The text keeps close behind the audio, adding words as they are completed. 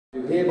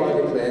Hereby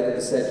declare that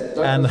the said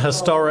An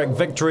historic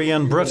victory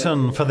in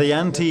Britain for the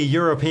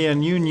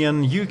anti-European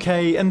Union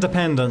UK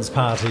Independence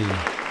Party.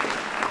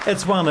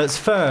 It's won its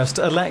first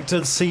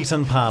elected seat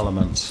in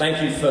Parliament.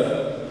 Thank you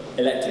for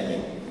electing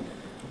me.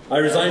 I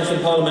resigned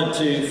from Parliament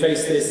to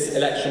face this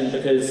election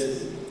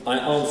because I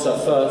answer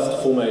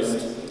first,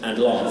 foremost and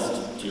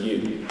last to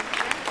you.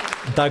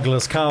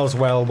 Douglas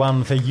Carswell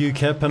won for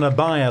UKIP in a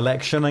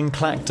by-election in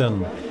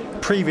Clacton.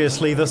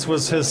 Previously this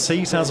was his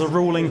seat as a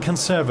ruling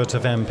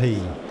Conservative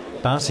MP.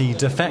 But he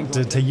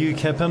defected to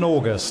UKIP in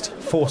August,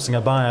 forcing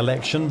a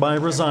by-election by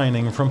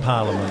resigning from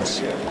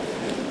Parliament.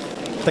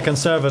 The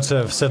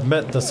Conservatives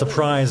admit the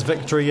surprise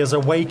victory is a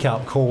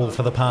wake-up call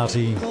for the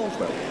party.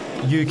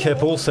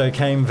 UKIP also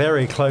came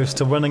very close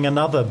to winning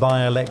another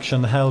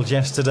by-election held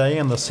yesterday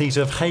in the seat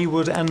of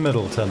Haywood and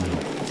Middleton.